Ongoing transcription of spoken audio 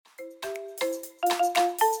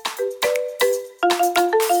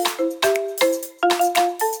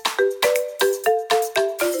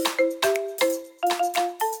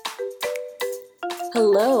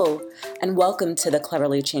and welcome to the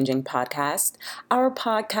Cleverly Changing podcast. Our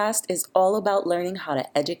podcast is all about learning how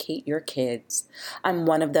to educate your kids. I'm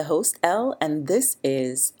one of the hosts, Elle, and this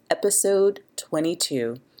is episode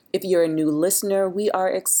 22. If you're a new listener, we are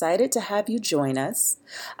excited to have you join us.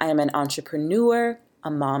 I am an entrepreneur, a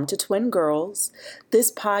mom to twin girls.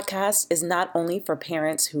 This podcast is not only for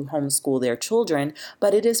parents who homeschool their children,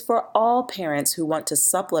 but it is for all parents who want to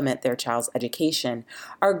supplement their child's education.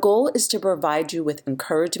 Our goal is to provide you with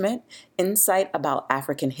encouragement, insight about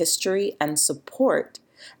African history, and support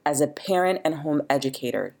as a parent and home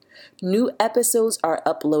educator. New episodes are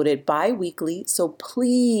uploaded bi-weekly, so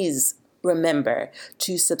please remember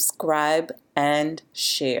to subscribe and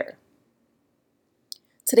share.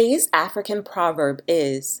 Today's African proverb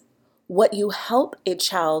is, what you help a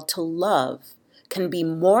child to love can be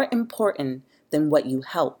more important than what you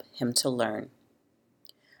help him to learn.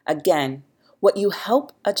 Again, what you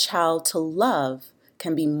help a child to love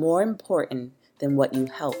can be more important than what you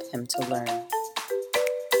help him to learn.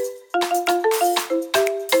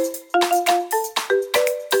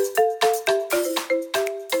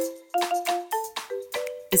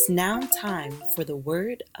 It's now time for the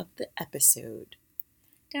word of the episode.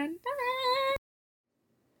 Dun, dun.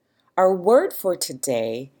 Our word for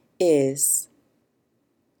today is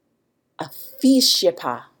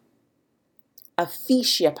afishipa.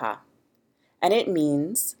 Afishipa. And it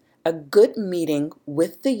means a good meeting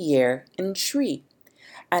with the year in Twi.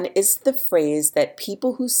 And it's the phrase that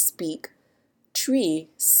people who speak Twi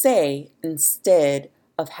say instead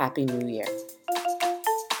of Happy New Year.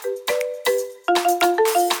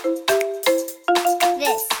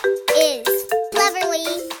 This is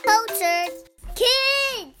Cleverly Cultured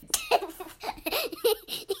Kids!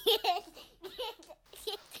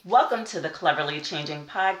 Welcome to the Cleverly Changing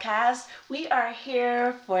podcast. We are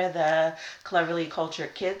here for the Cleverly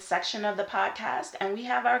Cultured Kids section of the podcast, and we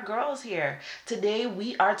have our girls here. Today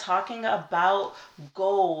we are talking about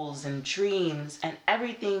goals and dreams and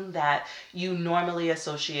everything that you normally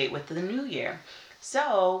associate with the new year.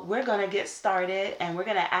 So we're going to get started, and we're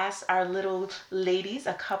going to ask our little ladies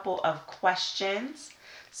a couple of questions.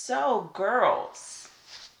 So girls,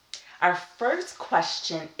 our first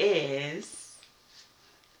question is,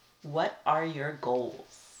 what are your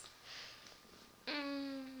goals?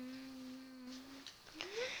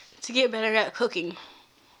 To get better at cooking.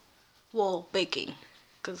 Well, baking.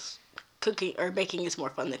 Because cooking or baking is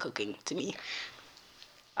more fun than cooking to me.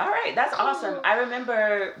 All right, that's awesome. I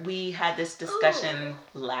remember we had this discussion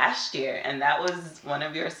last year, and that was one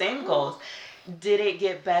of your same goals. Did it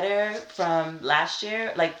get better from last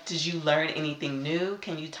year? Like, did you learn anything new?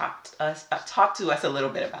 Can you talk to us a little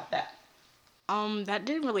bit about that? That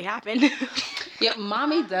didn't really happen. Yeah,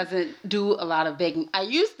 mommy doesn't do a lot of baking. I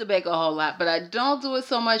used to bake a whole lot, but I don't do it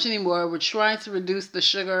so much anymore. We're trying to reduce the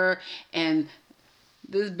sugar, and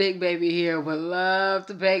this big baby here would love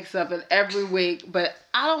to bake something every week, but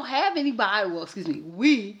I don't have anybody,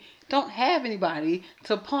 we don't have anybody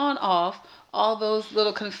to pawn off all those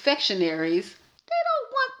little confectionaries. They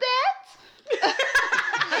don't want that.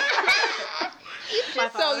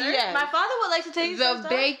 My father would like to take the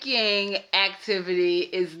baking activity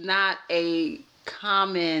is not a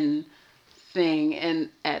common thing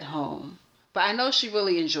at home, but I know she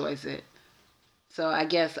really enjoys it. So I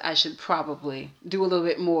guess I should probably do a little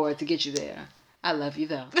bit more to get you there. I love you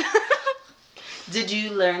though. Did you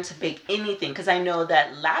learn to bake anything? Because I know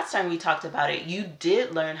that last time we talked about it, you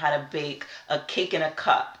did learn how to bake a cake in a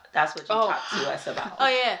cup. That's what you talked to us about. Oh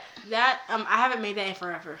yeah, that I haven't made that in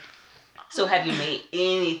forever. So have you made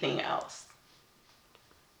anything else?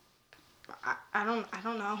 I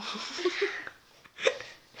don't know.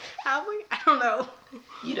 Have we? I don't know.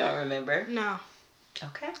 You don't remember? No.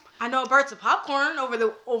 Okay. I know I burnt some popcorn over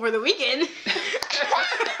the weekend.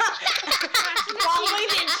 Following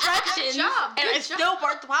the instructions, and I still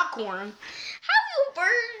burnt the popcorn. How you burn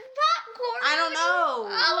popcorn? I don't know.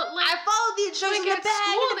 I followed the instructions in the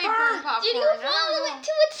bag and it burned. Did you follow it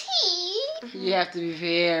to a T? You have to be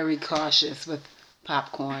very cautious with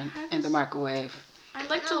popcorn in the microwave. I'd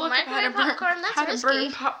like to No, look up how to popcorn, that's risky.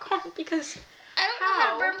 burn popcorn because I don't know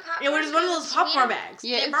how to burn popcorn. it was one of those popcorn bags.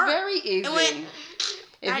 Yeah, It it's burned. very easy. It went-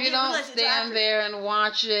 If I you didn't don't realize it till stand after. there and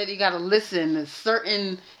watch it, you gotta listen a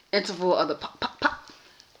certain interval of the pop, pop, pop.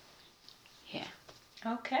 Yeah.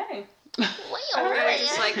 Okay. Way All over right, there.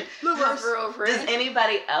 Just like hover over Does it.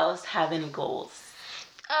 anybody else have any goals?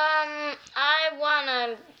 I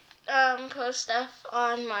wanna post stuff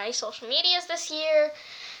on my social medias this year,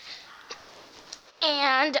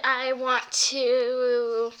 and I want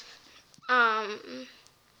to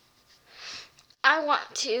I want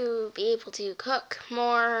to be able to cook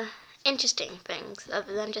more interesting things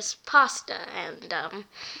other than just pasta and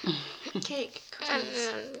Cake. and,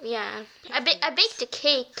 Cookies. yeah. I baked a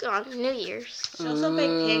cake on New Year's. She also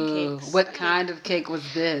baked pancakes. What kind of cake was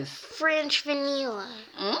this? French vanilla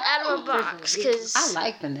out of a box because I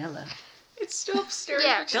like vanilla. It's still upstairs.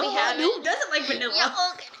 Yeah, but we have Who it. doesn't like vanilla? Yeah,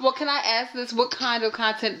 okay. Well, can I ask this? What kind of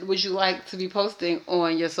content would you like to be posting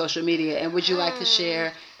on your social media? And would you like to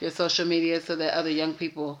share your social media so that other young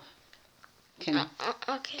people can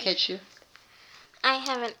Okay. catch you? I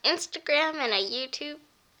have an Instagram and a YouTube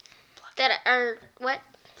that are what?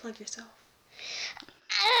 Plug yourself.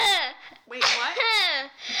 Ah. Wait, what?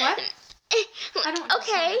 What? I don't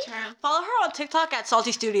Okay. understand the term. Follow her on TikTok at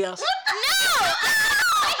Salty Studios. No!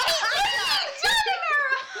 I hate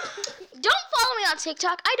this. Don't follow me on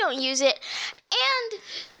TikTok. I don't use it.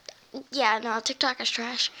 And yeah, no, TikTok is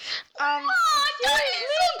trash.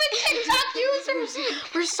 TikTok users.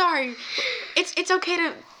 We're sorry. It's okay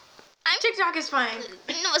to. TikTok is fine.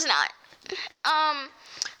 No, it's not.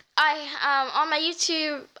 I on my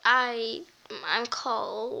YouTube I'm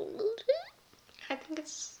called. I think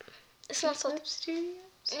it's It's not so. Studios.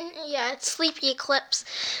 Yeah, it's Sleepy Eclipse.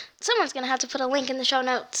 Someone's gonna have to put a link in the show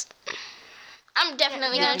notes. I'm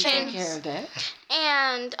definitely gonna Take change. care of that.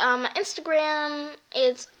 And my Instagram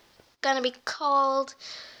is gonna be called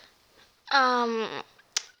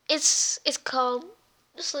it's called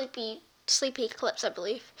Sleepy Eclipse, I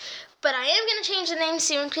believe. But I am gonna change the name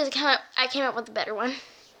soon because I came up with a better one.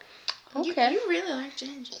 Okay. You really like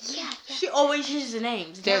Ginger. Yeah. She always changes the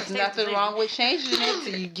names. There's nothing wrong with changing it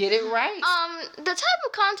till you get it right. The type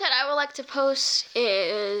of content I would like to post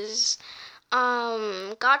is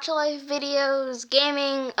Gacha Life videos,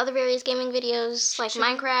 gaming, other various gaming videos like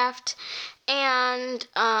Minecraft, and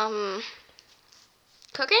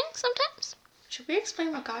cooking sometimes. Should we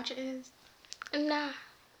explain what Gacha is? Nah,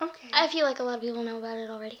 Okay. I feel like a lot of people know about it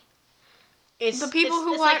already. It's The people it's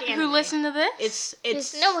who like who anime. listen to this?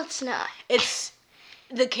 It's No, it's not. it's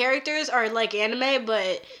the characters are like anime, but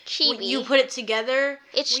when Chibi. you put it together.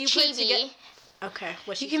 It's when you put it chibi. toge- Okay,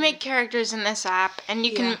 what You can make characters in this app, and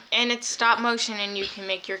you can, Yeah. and it's stop motion, and you can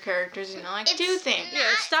make your characters, do things. Yeah,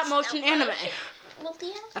 it's stop motion anime. Well,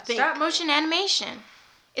 yeah. I think Stop motion animation.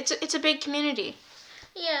 It's a big community.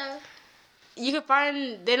 Yeah. you can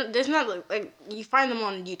find there's not like you find them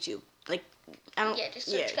on YouTube. Like I don't. Yeah, just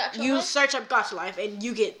search Gacha You Life. search up Gacha Life and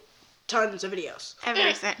you get tons of videos.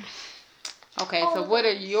 Everything. Okay, so what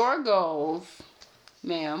are your goals,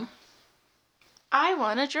 ma'am? I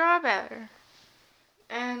want to draw better.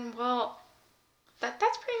 And well,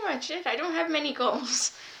 that's pretty much it. I don't have many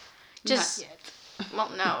goals. Just Not yet. well,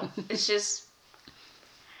 no. It's just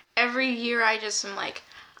every year I just am like,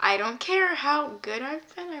 I don't care how good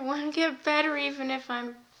I've been. I want to get better, even if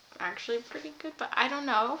I'm actually pretty good. But I don't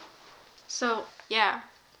know. So yeah.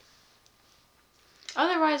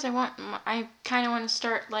 Otherwise, I kind of want to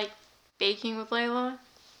start like baking with Layla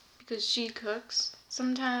because she cooks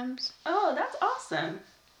sometimes. Oh, that's awesome.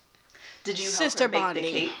 Did you help Sister her bake bonding.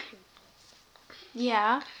 the cake?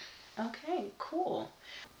 Yeah. Okay, cool.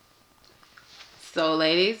 So,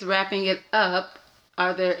 ladies, wrapping it up,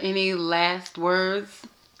 are there any last words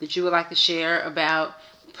that you would like to share about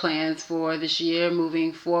plans for this year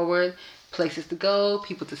moving forward? Places to go,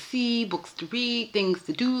 people to see, books to read, things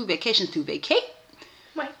to do, vacations to vacate?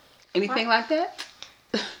 Wait, Anything like that?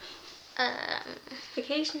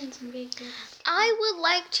 vacations and baking. I would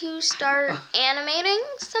like to start animating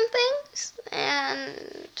some things, and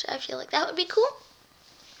I feel like that would be cool.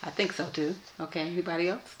 I think so too. Okay, anybody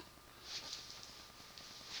else?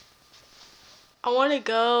 I want to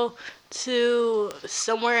go to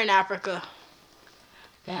somewhere in Africa.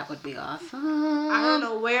 That would be awesome. I don't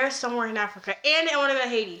know where, somewhere in Africa, and I want to go to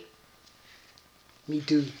Haiti. Me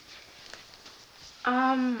too.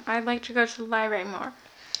 I'd like to go to the library more.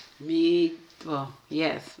 Me, well,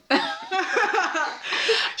 yes. She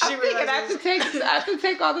I'm thinking I realizes- have to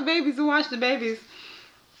take all the babies and watch the babies.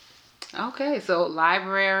 Okay, so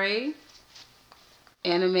library,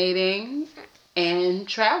 animating, and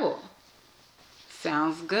travel.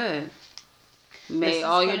 Sounds good. This May is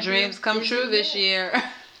all your gonna be dreams a come busy true this year.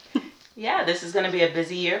 Yeah, this is going to be a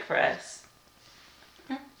busy year for us.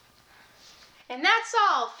 And that's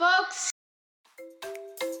all, folks.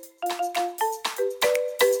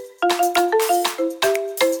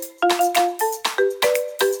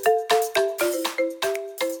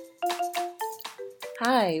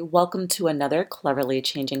 Hi, welcome to another Cleverly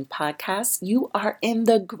Changing podcast. You are in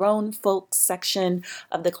the grown folks section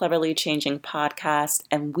of the Cleverly Changing podcast,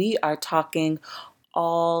 and we are talking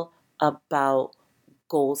all about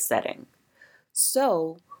goal setting.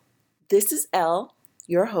 So, this is Elle,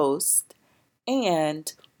 your host,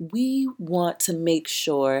 and we want to make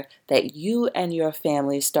sure that you and your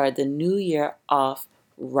family start the new year off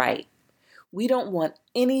right. We don't want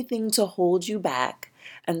anything to hold you back,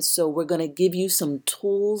 and so we're going to give you some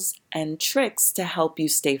tools and tricks to help you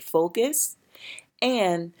stay focused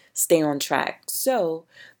and stay on track. So,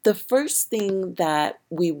 the first thing that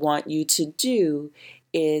we want you to do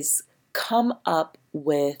is come up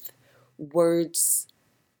with words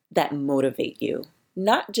that motivate you.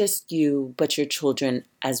 Not just you, but your children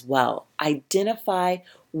as well. Identify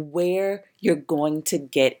where you're going to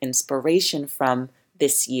get inspiration from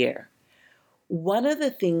this year. One of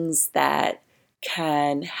the things that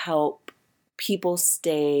can help people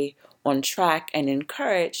stay on track and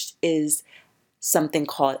encouraged is something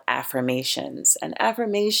called affirmations. And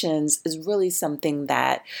affirmations is really something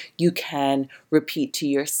that you can repeat to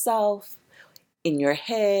yourself in your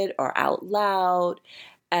head or out loud.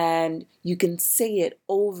 And you can say it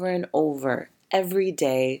over and over every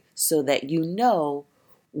day so that you know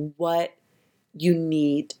what you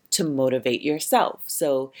need to motivate yourself.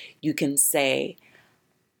 So you can say,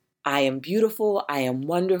 I am beautiful, I am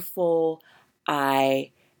wonderful,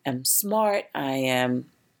 I am smart, I am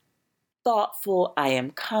thoughtful, I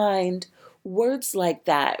am kind. Words like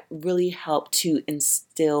that really help to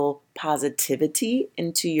instill positivity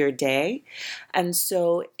into your day. And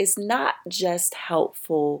so it's not just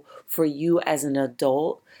helpful for you as an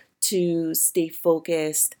adult to stay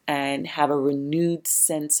focused and have a renewed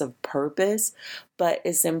sense of purpose, but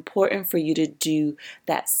it's important for you to do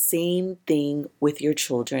that same thing with your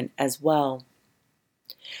children as well.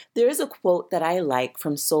 There is a quote that I like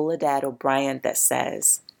from Soledad O'Brien that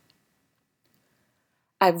says,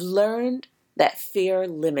 I've learned that fear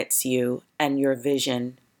limits you and your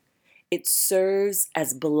vision. It serves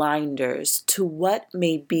as blinders to what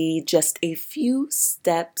may be just a few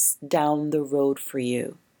steps down the road for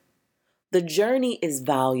you. The journey is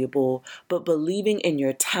valuable, but believing in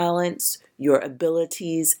your talents, your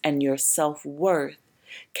abilities, and your self-worth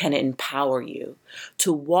can empower you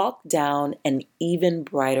to walk down an even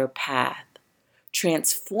brighter path,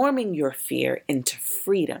 transforming your fear into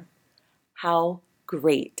freedom. How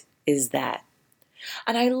great is that?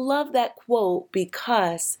 And I love that quote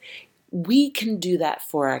because we can do that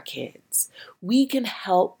for our kids. We can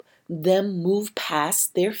help them move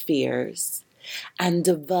past their fears and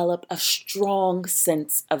develop a strong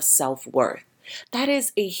sense of self-worth. That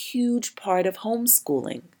is a huge part of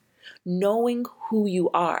homeschooling, knowing who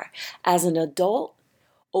you are. As an adult,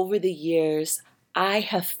 over the years, I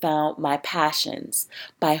have found my passions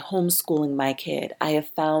by homeschooling my kid. I have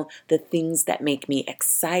found the things that make me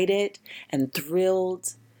excited and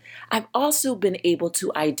thrilled. I've also been able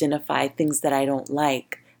to identify things that I don't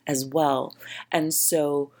like as well. And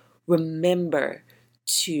so remember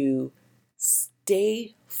to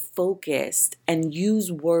stay focused and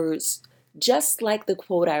use words just like the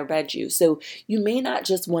quote I read you. So you may not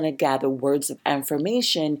just want to gather words of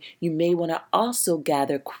affirmation, you may want to also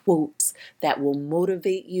gather quotes that will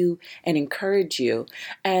motivate you and encourage you.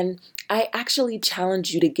 And I actually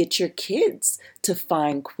challenge you to get your kids to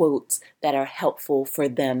find quotes that are helpful for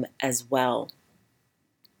them as well.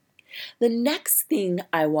 The next thing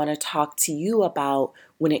I want to talk to you about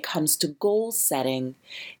when it comes to goal setting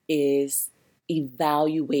is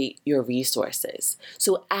evaluate your resources.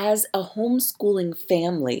 So as a homeschooling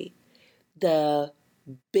family, the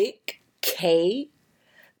big K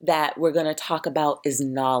that we're going to talk about is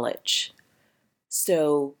knowledge.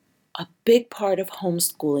 So a big part of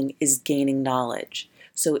homeschooling is gaining knowledge.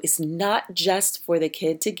 So it's not just for the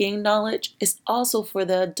kid to gain knowledge, it's also for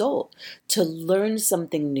the adult to learn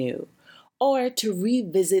something new or to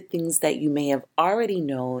revisit things that you may have already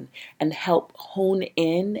known and help hone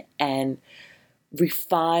in and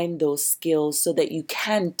refine those skills so that you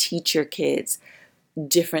can teach your kids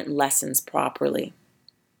different lessons properly.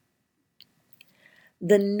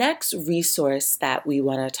 The next resource that we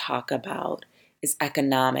want to talk about is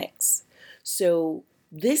economics. So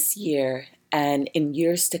this year and in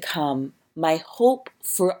years to come, my hope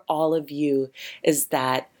for all of you is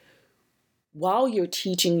that while you're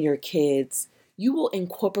teaching your kids, you will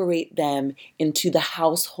incorporate them into the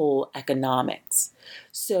household economics.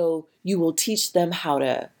 So you will teach them how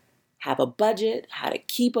to have a budget, how to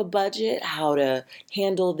keep a budget, how to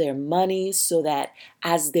handle their money so that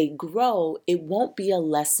as they grow, it won't be a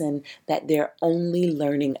lesson that they're only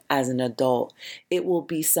learning as an adult. It will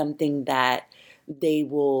be something that they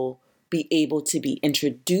will be able to be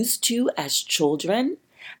introduced to as children,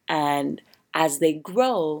 and as they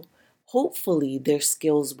grow, hopefully their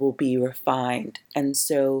skills will be refined. And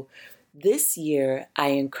so this year, I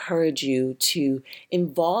encourage you to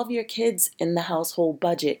involve your kids in the household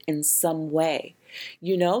budget in some way.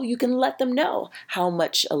 You can let them know how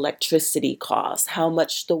much electricity costs, how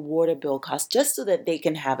much the water bill costs, just so that they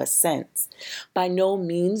can have a sense. By no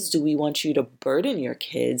means do we want you to burden your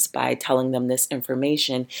kids by telling them this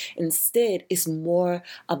information. Instead, it's more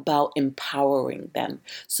about empowering them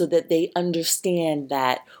so that they understand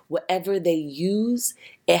that whatever they use,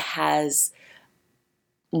 it's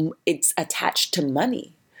attached to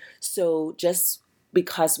money. So just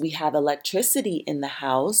because we have electricity in the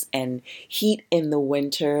house and heat in the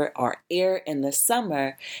winter or air in the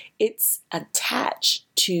summer, it's attached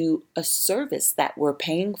to a service that we're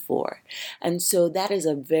paying for. And so that is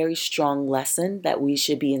a very strong lesson that we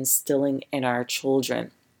should be instilling in our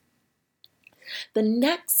children. The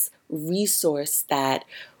next resource that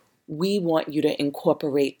we want you to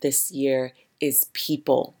incorporate this year is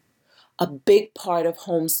people. A big part of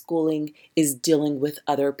homeschooling is dealing with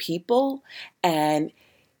other people, and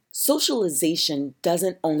socialization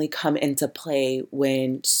doesn't only come into play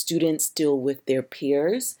when students deal with their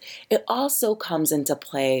peers. It also comes into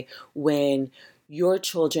play when your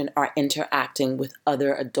children are interacting with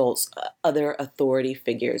other adults, other authority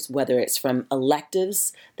figures, whether it's from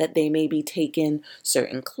electives that they may be taking,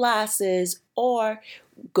 certain classes, or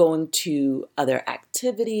going to other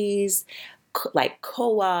activities like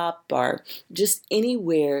co-op or just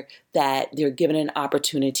anywhere that they're given an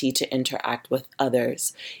opportunity to interact with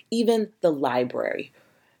others, even the library.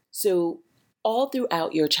 So all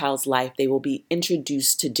throughout your child's life, they will be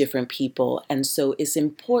introduced to different people. And so it's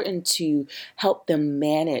important to help them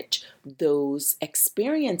manage those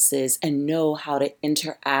experiences and know how to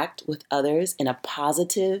interact with others in a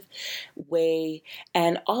positive way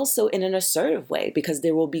and also in an assertive way, because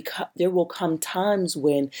there will come times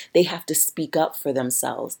when they have to speak up for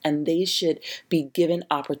themselves, and they should be given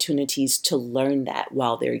opportunities to learn that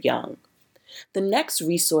while they're young. The next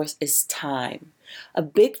resource is time. A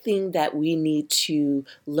big thing that we need to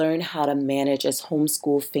learn how to manage as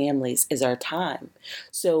homeschool families is our time.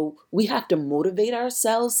 So we have to motivate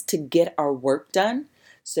ourselves to get our work done.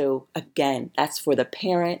 So again, that's for the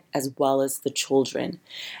parent as well as the children.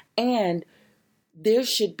 And there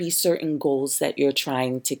should be certain goals that you're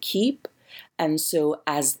trying to keep. And so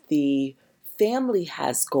as the family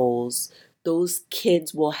has goals, those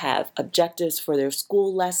kids will have objectives for their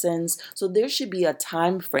school lessons. So there should be a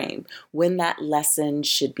time frame when that lesson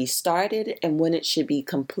should be started and when it should be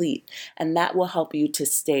complete. And that will help you to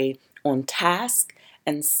stay on task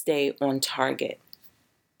and stay on target.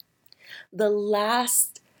 The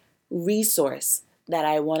last resource that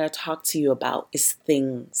I want to talk to you about is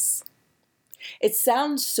things. It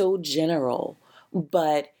sounds so general,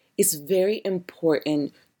 but it's very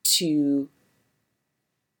important to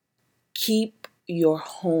keep your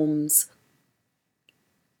homes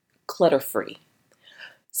clutter-free.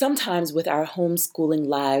 Sometimes with our homeschooling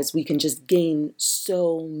lives, we can just gain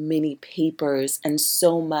so many papers and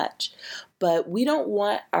so much, but we don't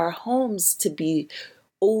want our homes to be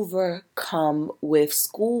overcome with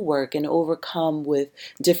schoolwork and overcome with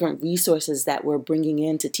different resources that we're bringing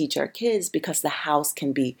in to teach our kids, because the house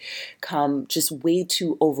can become just way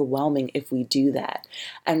too overwhelming if we do that.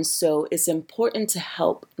 And so it's important to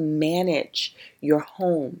help manage your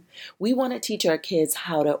home. We want to teach our kids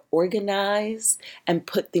how to organize and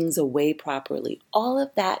put things away properly. All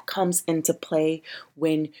of that comes into play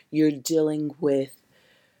when you're dealing with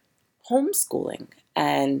homeschooling,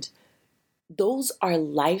 and those are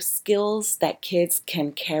life skills that kids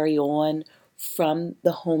can carry on from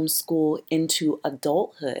the homeschool into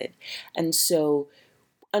adulthood. And so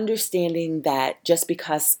understanding that just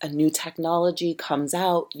because a new technology comes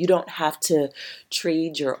out, you don't have to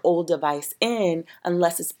trade your old device in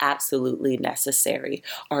unless it's absolutely necessary,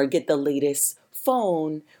 or get the latest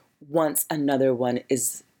phone once another one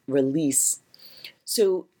is released.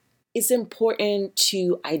 So it's important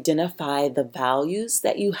to identify the values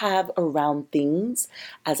that you have around things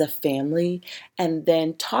as a family, and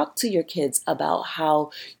then talk to your kids about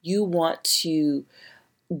how you want to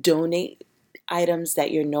donate items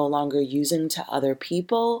that you're no longer using to other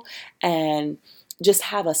people, and just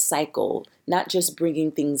have a cycle, not just bringing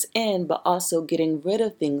things in, but also getting rid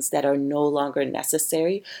of things that are no longer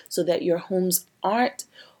necessary, so that your homes aren't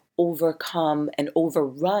overcome and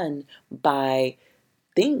overrun by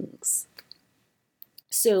things.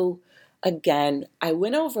 So again, I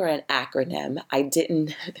went over an acronym. I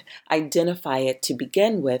didn't identify it to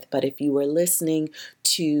begin with, but if you were listening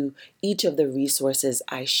to each of the resources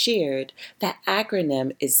I shared, that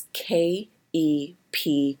acronym is KEPTT,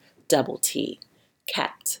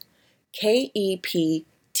 KEPT,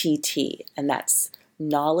 KEPTT, and that's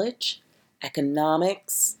knowledge,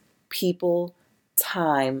 economics, people,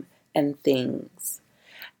 time, and things.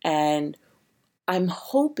 And I'm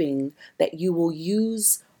hoping that you will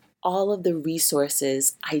use all of the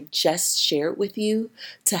resources I just shared with you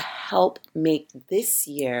to help make this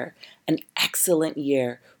year an excellent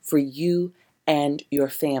year for you and your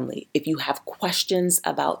family. If you have questions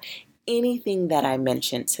about anything that I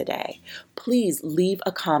mentioned today, please leave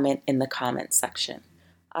a comment in the comment section.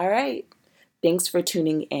 All right. Thanks for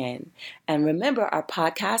tuning in. And remember, our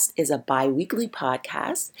podcast is a bi-weekly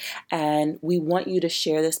podcast, and we want you to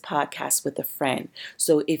share this podcast with a friend.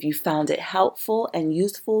 So if you found it helpful and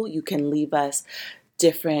useful, you can leave us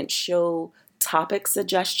different show topic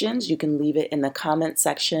suggestions. You can leave it in the comment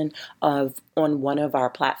section on one of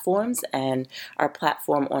our platforms. And our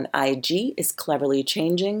platform on IG is Cleverly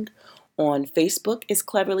Changing. On Facebook is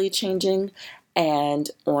Cleverly Changing. And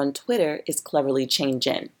on Twitter is Cleverly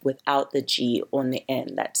Changing without the G on the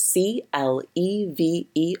end. That's CLEVERLY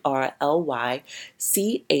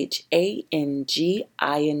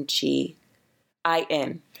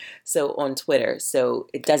So on Twitter. So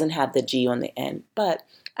it doesn't have the G on the end. But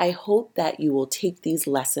I hope that you will take these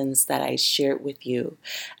lessons that I shared with you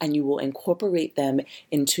and you will incorporate them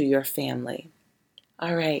into your family.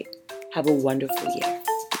 All right. Have a wonderful year.